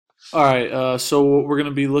All right, so what we're going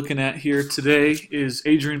to be looking at here today is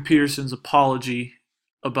Adrian Peterson's apology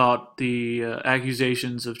about the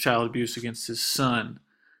accusations of child abuse against his son.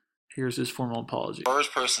 Here's his formal apology.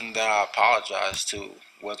 First person that I apologized to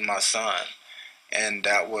was my son, and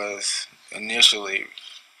that was initially,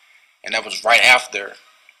 and that was right after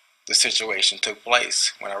the situation took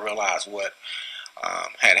place when I realized what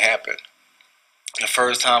had happened. The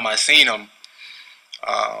first time I seen him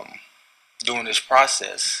um, doing this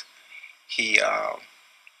process, he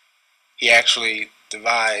he actually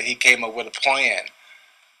devised, he came up with a plan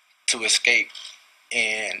to escape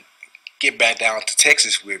and get back down to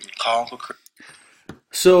Texas with me. Call him for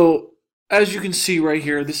So, as you can see right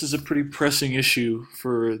here, this is a pretty pressing issue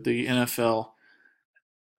for the NFL.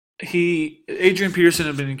 Adrian Peterson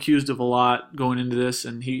had been accused of a lot going into this,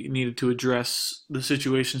 and he needed to address the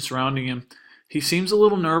situation surrounding him. He seems a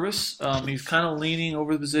little nervous. He's kind of leaning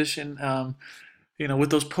over the position.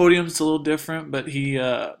 With those podiums, it's a little different, but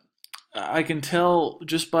I can tell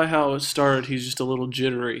just by how it started, he's just a little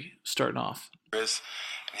jittery starting off. Chris.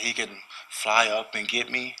 He can fly up and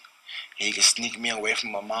get me. He can sneak me away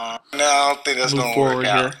from my mom. No, I don't think that's Move gonna work forward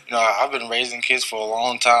out. here. I've been raising kids for a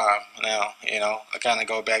long time now. I kind of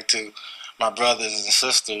go back to my brothers and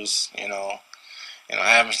sisters.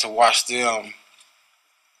 Having to watch them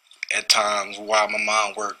at times while my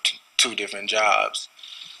mom worked two different jobs.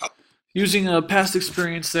 Using a past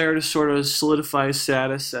experience there to sort of solidify his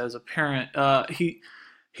status as a parent,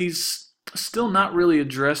 he's still not really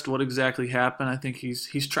addressed what exactly happened. I think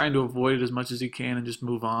he's trying to avoid it as much as he can and just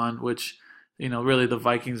move on, which really the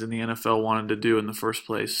Vikings and the NFL wanted to do in the first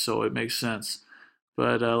place, so it makes sense.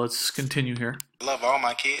 But let's continue here. I love all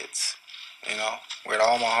my kids, with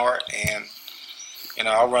all my heart, and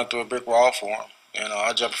I'll run through a brick wall for them.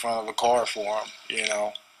 I'll jump in front of a car for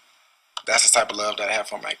them. That's the type of love that I have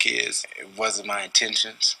for my kids. It wasn't my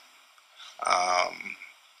intentions, and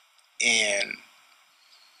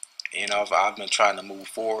I've been trying to move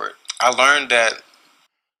forward. I learned that.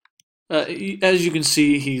 As you can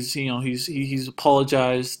see, he's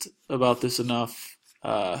apologized about this enough.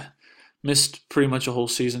 Missed pretty much a whole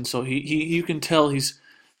season, so you can tell he's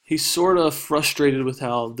sort of frustrated with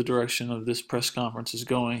how the direction of this press conference is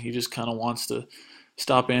going. He just kind of wants to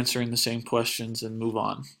stop answering the same questions and move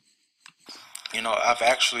on. I've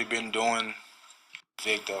actually been doing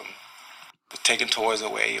victim, taking toys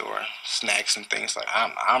away or snacks and things like.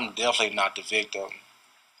 I'm definitely not the victim,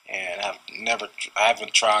 and I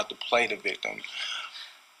haven't tried to play the victim.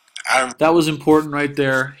 That was important right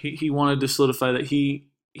there. He wanted to solidify that he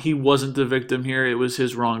wasn't the victim here. It was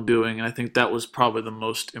his wrongdoing, and I think that was probably the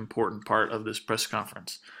most important part of this press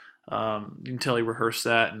conference. You can tell he rehearsed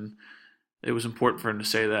that, and it was important for him to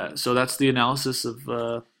say that. So that's the analysis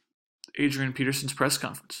of Adrian Peterson's press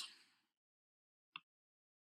conference.